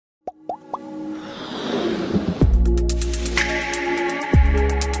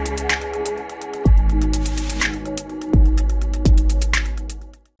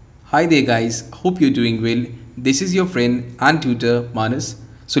Hi there guys, hope you're doing well. This is your friend and tutor Manas.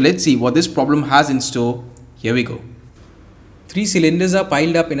 So let's see what this problem has in store. Here we go. Three cylinders are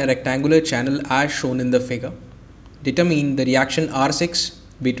piled up in a rectangular channel as shown in the figure. Determine the reaction R6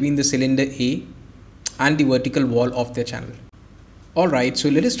 between the cylinder A and the vertical wall of the channel. Alright, so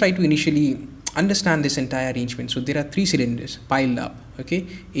let us try to initially understand this entire arrangement. So there are three cylinders piled up, okay,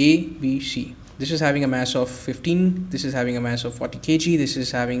 A, B, C. This is having a mass of 15, this is having a mass of 40 kg, this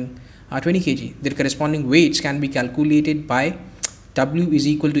is having 20 kg. Their corresponding weights can be calculated by W is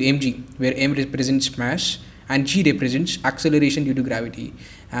equal to mg, where m represents mass and g represents acceleration due to gravity.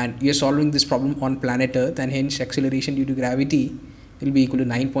 And we are solving this problem on planet Earth, and hence acceleration due to gravity will be equal to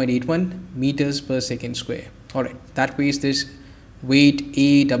 9.81 meters per second square. Alright, that way this weight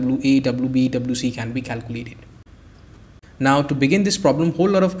A, WB, WC can be calculated. Now to begin this problem, whole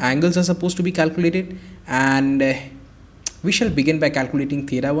lot of angles are supposed to be calculated, and we shall begin by calculating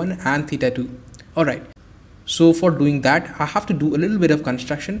theta 1 and theta 2. Alright, so for doing that I have to do a little bit of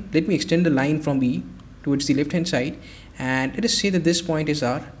construction. Let me extend the line from B towards the left hand side, and let us say that this point is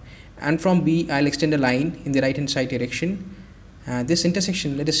R, and from B I'll extend a line in the right hand side direction, and this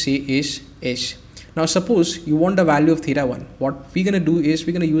intersection, let us say, is S. Now suppose you want the value of theta 1. What we're going to do is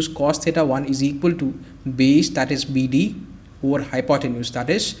we're going to use cos theta 1 is equal to base, that is BD, over hypotenuse,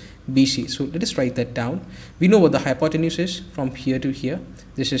 that is BC. So let us write that down. We know what the hypotenuse is from here to here.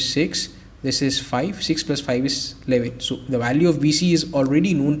 This is 6, this is 5, 6 plus 5 is 11. So the value of BC is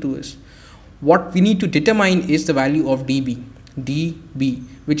already known to us. What we need to determine is the value of DB,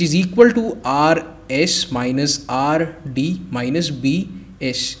 which is equal to RS minus RD minus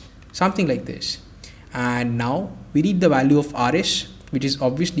BS, something like this. And now we need the value of RS, which is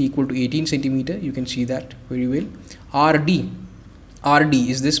obviously equal to 18 centimeter. You can see that very well. RD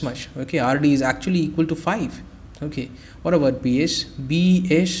is this much. Okay, RD is actually equal to 5. Okay, what about BS?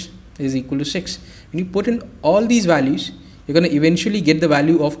 BS is equal to 6. When you put in all these values, you're going to eventually get the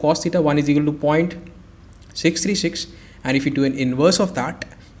value of cos theta 1 is equal to 0.636, and if you do an inverse of that,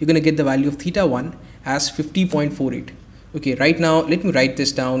 you're going to get the value of theta 1 as 50.48. okay, right now let me write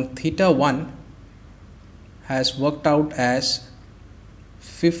this down. Theta 1 has worked out as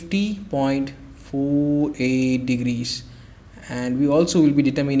 50.48 degrees, and we also will be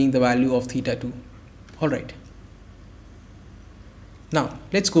determining the value of theta 2. Alright, now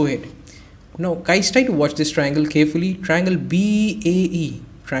let's go ahead. Now guys, try to watch this triangle carefully. Triangle BAE,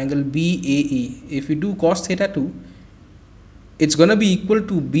 if you do cos theta 2, it's gonna be equal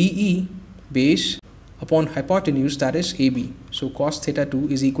to BE base upon hypotenuse, that is AB. So cos theta 2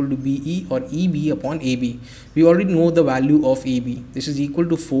 is equal to BE or EB upon AB. We already know the value of AB. This is equal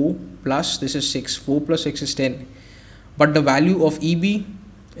to 4 plus this is 6. 4 plus 6 is 10. But the value of EB,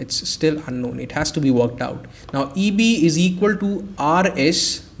 it's still unknown. It has to be worked out. Now EB is equal to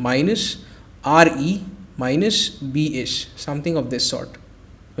RS minus RE minus BS, something of this sort.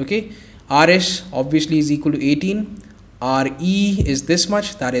 Okay, RS obviously is equal to 18. RE is this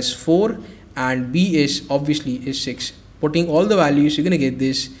much, that is 4. And BS obviously is 6. Putting all the values, you're going to get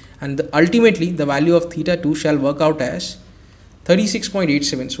this, and ultimately the value of theta 2 shall work out as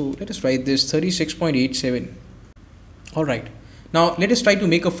 36.87. so let us write this 36.87. Alright, now let us try to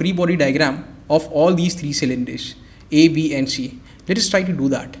make a free body diagram of all these three cylinders A, B and C. Let us try to do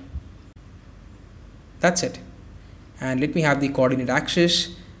that. That's it. And let me have the coordinate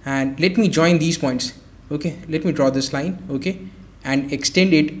axis, and let me join these points. Okay, let me draw this line, okay, and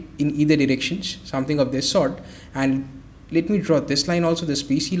extend it in either directions, something of this sort. And let me draw this line also, this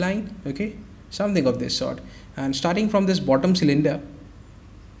BC line, okay, something of this sort. And starting from this bottom cylinder,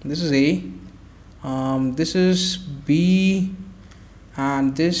 this is A, this is B,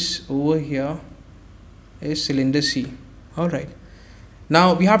 and this over here is cylinder C. Alright,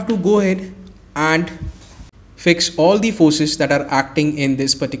 now we have to go ahead and fix all the forces that are acting in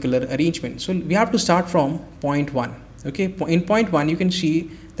this particular arrangement. So we have to start from point 1. Okay, in point 1 you can see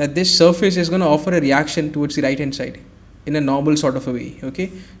that this surface is going to offer a reaction towards the right hand side in a normal sort of a way.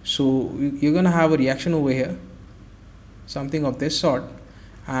 Okay, so you're going to have a reaction over here, something of this sort,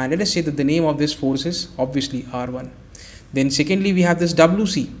 and let us say that the name of this force is obviously R1. Then secondly we have this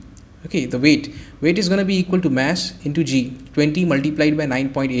WC. Okay, the weight is going to be equal to mass into G, 20 multiplied by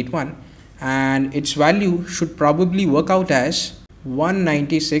 9.81, and its value should probably work out as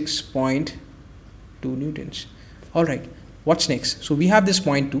 196.2 newtons. Alright, what's next? So we have this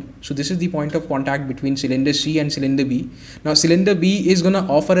point 2. So this is the point of contact between cylinder C and cylinder B. Now cylinder B is going to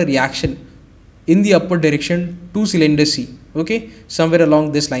offer a reaction in the upward direction to cylinder C. Okay, somewhere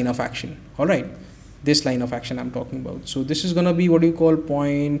along this line of action. Alright, this line of action I'm talking about. So this is going to be what you call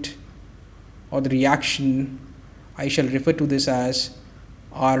point, or the reaction, I shall refer to this as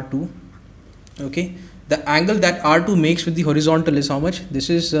R2. Okay, the angle that R2 makes with the horizontal is how much? This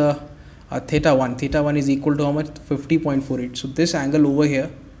is theta 1. Theta 1 is equal to how much? 50.48. So this angle over here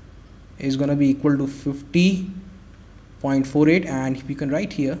is going to be equal to 50.48, and you can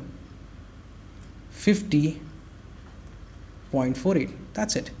write here 50.48.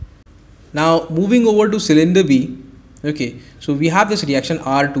 That's it. Now moving over to cylinder B. Okay, so we have this reaction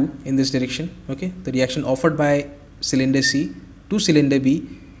R2 in this direction. Okay, the reaction offered by cylinder C to cylinder B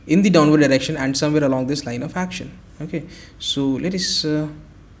in the downward direction and somewhere along this line of action. Okay, so let us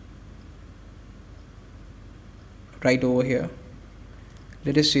write over here.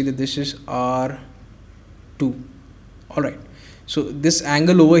 Let us say that this is R2. All right, so this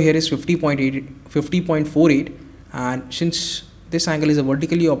angle over here is 50.48, and since this angle is a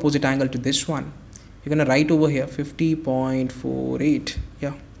vertically opposite angle to this one, you're gonna write over here 50.48.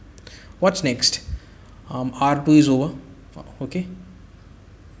 yeah. What's next? R2 is over. Okay,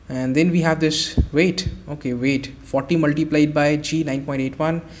 and then we have this weight. Okay, weight 40 multiplied by G,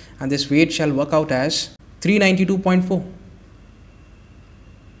 9.81, and this weight shall work out as 392.4.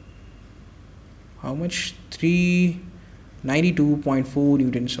 How much? 392.4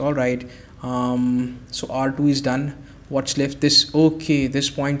 newtons. All right, so R2 is done. What's left? This, okay, this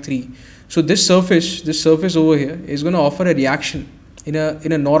 0.3. So this surface over here is going to offer a reaction in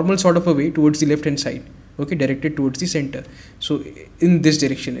a normal sort of a way towards the left hand side. Okay, directed towards the center. So in this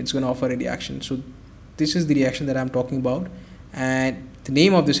direction it's going to offer a reaction. So this is the reaction that I'm talking about, and the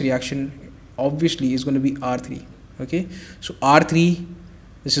name of this reaction obviously is going to be R3. Okay, so R3,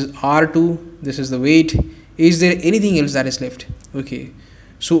 this is R2, this is the weight. Is there anything else that is left? Okay,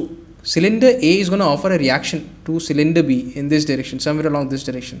 so cylinder A is going to offer a reaction to cylinder B in this direction, somewhere along this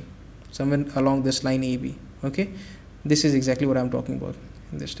direction, somewhere along this line AB. Okay, this is exactly what I'm talking about,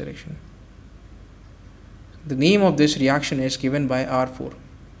 in this direction. The name of this reaction is given by R4.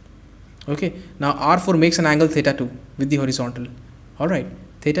 Okay, now R4 makes an angle theta 2 with the horizontal. All right,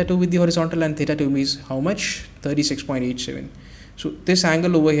 theta 2 with the horizontal, and theta 2 means how much? 36.87. so this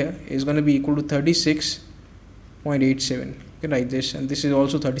angle over here is going to be equal to 36.87. you can write this, and this is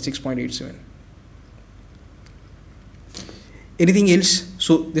also 36.87. anything else?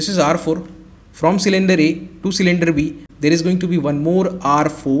 So this is R4. From cylinder A to cylinder B, there is going to be one more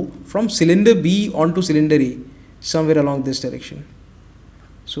R4 from cylinder B onto cylinder A, somewhere along this direction.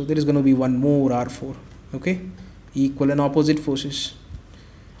 So there is going to be one more R4. Okay, equal and opposite forces.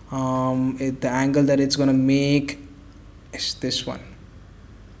 The angle that it's going to make is this one.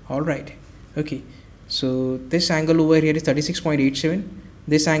 All right. Okay, so this angle over here is 36.87.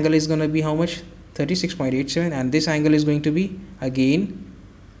 This angle is going to be how much? 36.87, and this angle is going to be again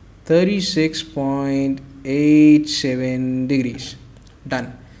 36.87 degrees.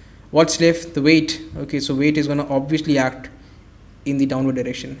 Done. What's left? The weight. Okay, so weight is going to obviously act in the downward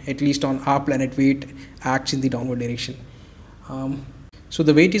direction. At least on our planet, weight acts in the downward direction. So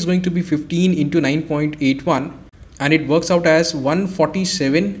the weight is going to be 15 into 9.81, and it works out as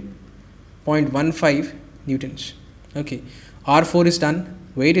 147.15 newtons. Okay, R4 is done,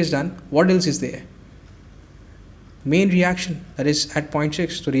 weight is done. What else is there? Main reaction, that is at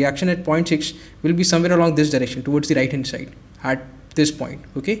 0.6. So reaction at 0.6 will be somewhere along this direction towards the right hand side at this point.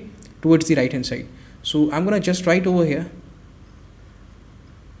 Okay, towards the right hand side. So I'm going to just write over here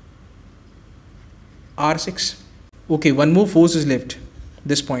R6. Okay, one more force is left.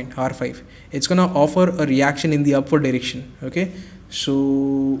 This point, R5. It's going to offer a reaction in the upward direction. Okay,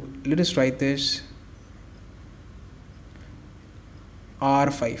 so let us write this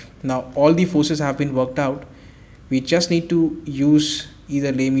R5. Now all the forces have been worked out. We just need to use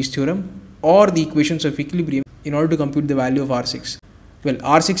either Lami's theorem or the equations of equilibrium in order to compute the value of R6. Well,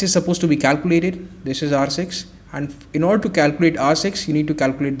 R6 is supposed to be calculated. This is R6, and in order to calculate R6, you need to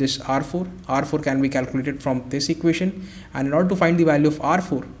calculate this R4. R4 can be calculated from this equation, and in order to find the value of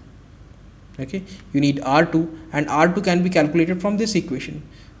R4, okay, you need R2, and R2 can be calculated from this equation.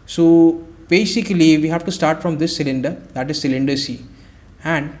 So basically we have to start from this cylinder, that is cylinder C,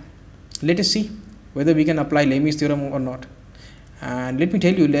 and let us see whether we can apply Lami's theorem or not. And let me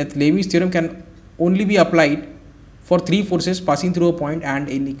tell you that Lami's theorem can only be applied for three forces passing through a point and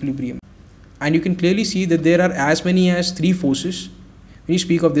in equilibrium. And you can clearly see that there are as many as three forces when you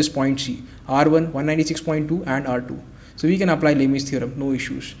speak of this point C: R1, 196.2 and R2. So we can apply Lami's theorem, no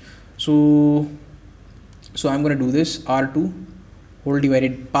issues. So I'm going to do this R2 whole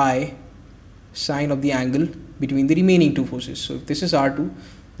divided by sine of the angle between the remaining two forces. So if this is R2,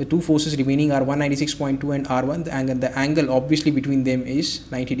 the two forces remaining are 196.2 and R1. The angle obviously between them is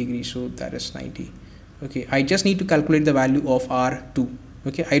 90 degrees. So that is 90. Okay, I just need to calculate the value of R2.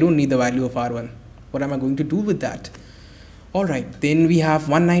 Okay, I don't need the value of R1. What am I going to do with that? All right, then we have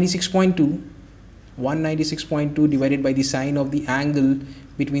 196.2 divided by the sine of the angle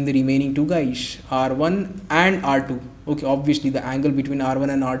between the remaining two guys, R1 and R2. Okay, obviously the angle between R1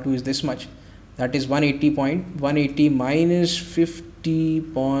 and R2 is this much. That is 180 minus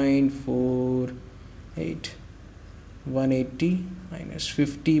 50.48. 180 minus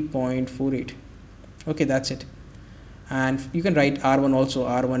 50.48. Okay, that's it. And you can write R1 also,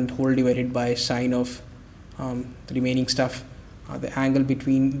 R1 whole divided by sine of the remaining stuff, the angle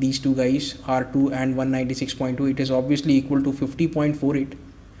between these two guys, R2 and 196.2. it is obviously equal to 50.48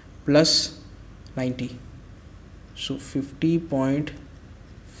 plus 90. So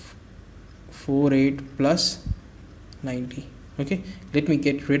 50.48 plus 90. Okay, let me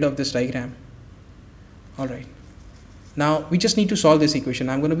get rid of this diagram. All right, now we just need to solve this equation.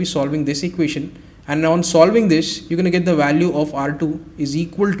 I'm going to be solving this equation, and on solving this you're going to get the value of R2 is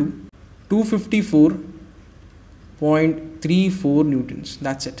equal to 254.34 newtons.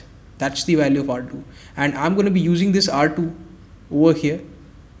 That's it. That's the value of R2, and I'm going to be using this R2 over here.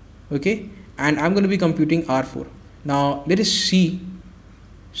 Okay, and I'm going to be computing R4. Now let us see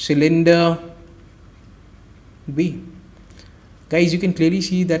cylinder B. Guys, you can clearly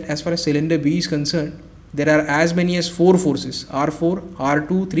see that as far as cylinder B is concerned, there are as many as 4 forces: R4,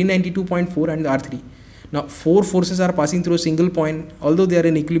 R2, 392.4 and R3. Now 4 forces are passing through a single point, although they are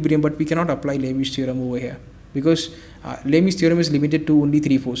in equilibrium, but we cannot apply Lami's theorem over here because Lami's theorem is limited to only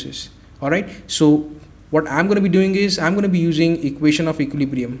 3 forces. Alright, so what I'm going to be doing is I'm going to be using equation of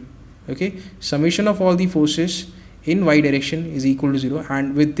equilibrium. Okay, summation of all the forces in y direction is equal to 0,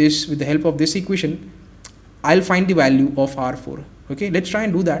 and with the help of this equation I'll find the value of R4. Okay, let's try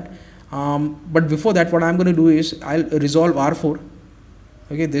and do that. But before that, what I'm going to do is I'll resolve R4.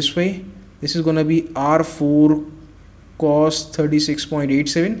 Okay, this way. This is going to be R4 cos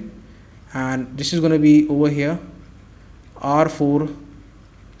 36.87, and this is going to be over here R4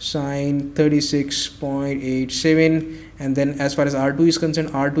 sine 36.87, and then as far as R2 is concerned,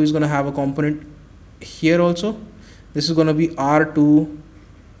 R2 is going to have a component here also. This is going to be R2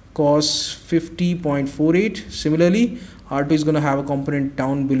 cos 50.48. Similarly, R2 is going to have a component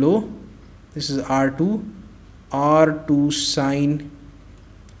down below. This is R2 sine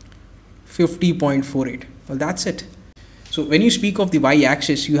 50.48. Well, that's it. So when you speak of the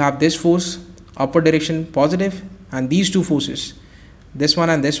y-axis, you have this force, upper direction positive, and these two forces, this one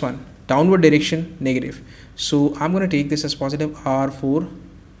and this one, downward direction negative. So I'm going to take this as positive, R4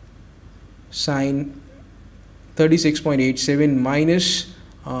 sine 36.87 minus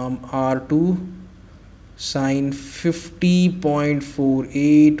R2 sine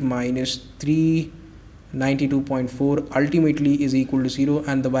 50.48 minus 392.4 ultimately is equal to 0,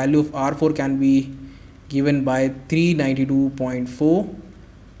 and the value of R4 can be given by 392.4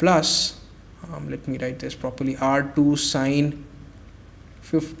 plus let me write this properly, R2 sine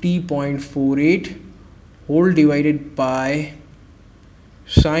 50.48 whole divided by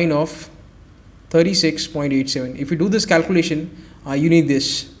sine of 36.87. if you do this calculation, you need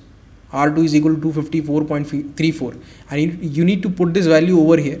this. R2 is equal to 254.34, and you need to put this value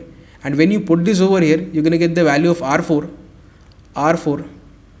over here, and when you put this over here, you're going to get the value of R4. R4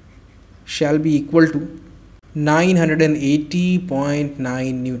 shall be equal to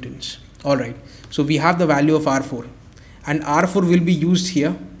 980.9 newtons. Alright, so we have the value of R4, and R4 will be used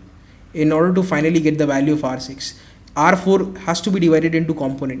here in order to finally get the value of R6. R4 has to be divided into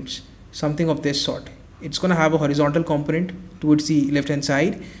components, something of this sort. It's going to have a horizontal component towards the left hand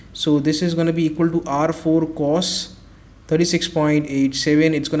side. So this is going to be equal to R4 cos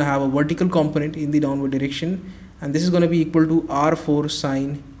 36.87. It's going to have a vertical component in the downward direction, and this is going to be equal to R4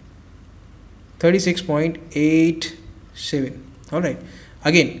 sine 36.87. all right,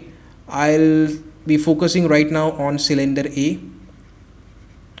 again I'll be focusing right now on cylinder A.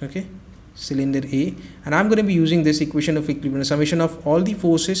 Okay, cylinder A, and I'm going to be using this equation of equilibrium. Summation of all the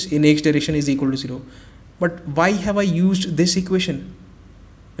forces in x direction is equal to 0. But why have I used this equation?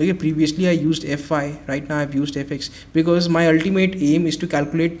 Okay, previously I used Fy, right now I've used Fx, because my ultimate aim is to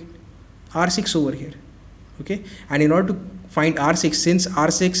calculate R6 over here. Okay, and in order to find R6, since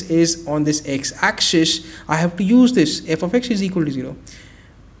R6 is on this x-axis, I have to use this f of x is equal to 0.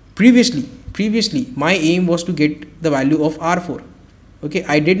 Previously my aim was to get the value of R4. Okay,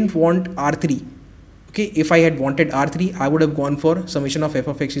 I didn't want R3. Okay, if I had wanted R3, I would have gone for summation of f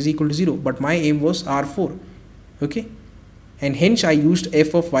of x is equal to 0, but my aim was R4. Okay, and hence I used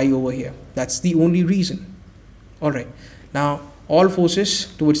f of y over here. That's the only reason. Alright, now all forces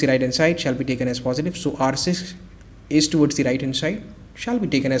towards the right hand side shall be taken as positive, so R6 is towards the right hand side shall be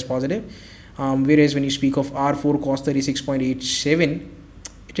taken as positive, whereas when you speak of R4 cos 36.87,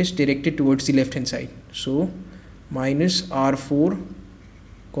 it is directed towards the left hand side. So minus R4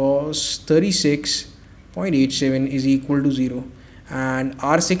 cos 36.87 is equal to 0, and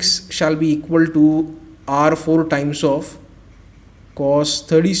R6 shall be equal to R4 times of cos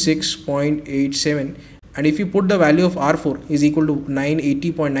 36.87, and if you put the value of R4 is equal to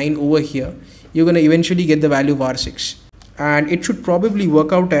 980.9 over here, you're going to eventually get the value of R6, and it should probably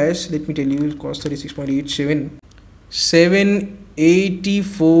work out as, let me tell you, cos 36.87,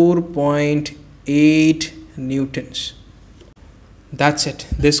 784.8 newtons. That's it.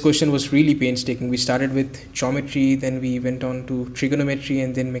 This question was really painstaking. We started with geometry, then we went on to trigonometry,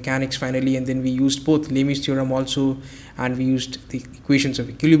 and then mechanics finally, and then we used both Lami's theorem also, and we used the equations of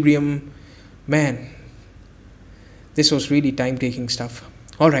equilibrium. Man, this was really time-taking stuff.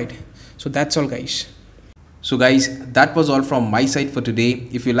 Alright, so that's all, guys. So guys, that was all from my side for today.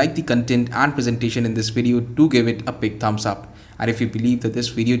 If you like the content and presentation in this video, do give it a big thumbs up. And if you believe that this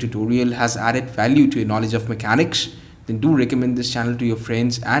video tutorial has added value to your knowledge of mechanics, then do recommend this channel to your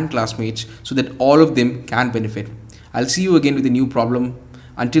friends and classmates so that all of them can benefit. I'll see you again with a new problem.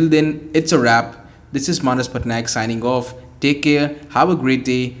 Until then, it's a wrap. This is Manas Patnaik signing off. Take care, have a great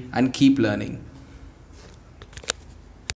day, and keep learning.